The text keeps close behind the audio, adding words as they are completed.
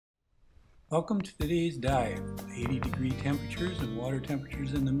Welcome to today's dive. 80-degree temperatures and water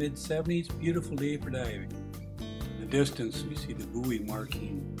temperatures in the mid-70s. Beautiful day for diving. In the distance we see the buoy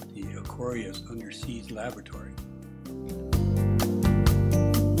marking the Aquarius Underseas Laboratory.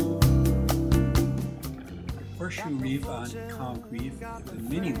 Horseshoe Reef on Conch Reef is a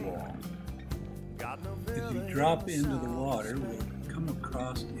mini wall. As we drop into the water, we'll come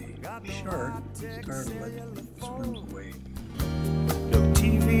across a shark that startled and swims away. No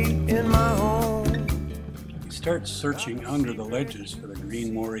TV in my home. We start searching under the ledges for the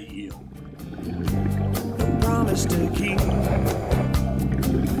green moray eel. No promise to keep.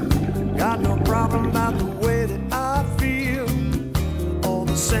 Got no problem about the way that I feel. All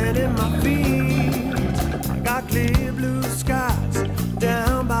the sand in my feet. I got clear blue skies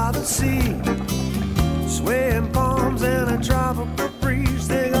down by the sea. Swaying palms and a tropical breeze.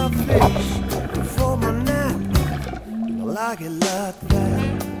 They got fish for my nap. I like it like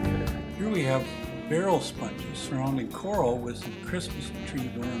that. Here we have barrel sponges surrounding coral with some Christmas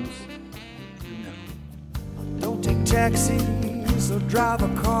tree worms in them. Don't take taxis or drive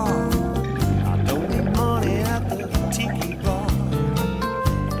a car. I don't need money at the tiki bar.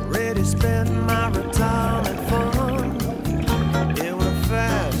 Ready to spend my retirement fund. It went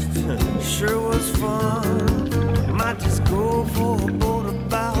fast, sure was fun. Might just go for a boat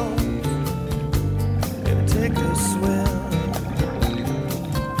about and take a swim.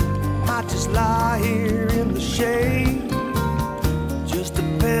 Might just lie here in the shade. Just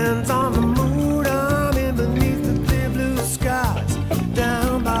depends on the mood I'm in beneath the clear blue skies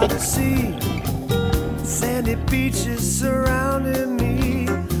down by the sea. Sandy beaches surrounding me.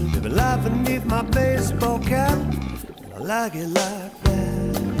 Living life beneath my baseball cap. I like it like that.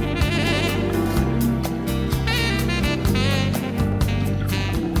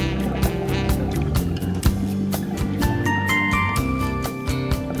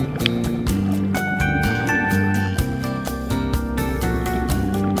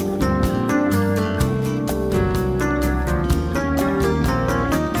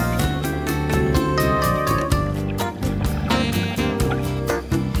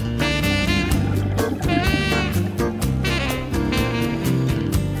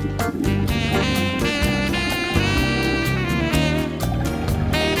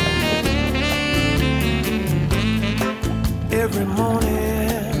 Every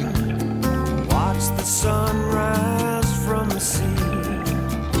morning, watch the sunrise from the sea,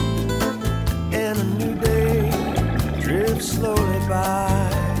 and a new day drifts slowly by.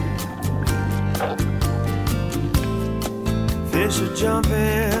 Fish are jumping,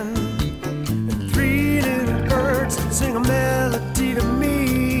 and three little birds sing a melody to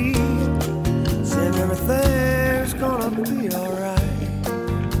me, saying everything's gonna be alright.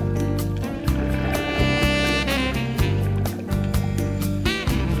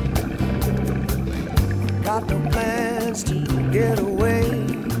 Got no plans to get away.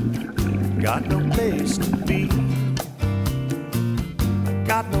 Got no place to be. I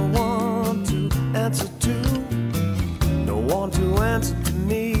got no one to answer to. No one to answer to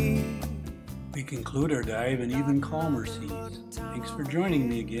me. We conclude our dive in even calmer seas. Thanks for joining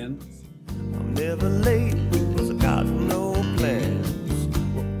me again. I'm never late.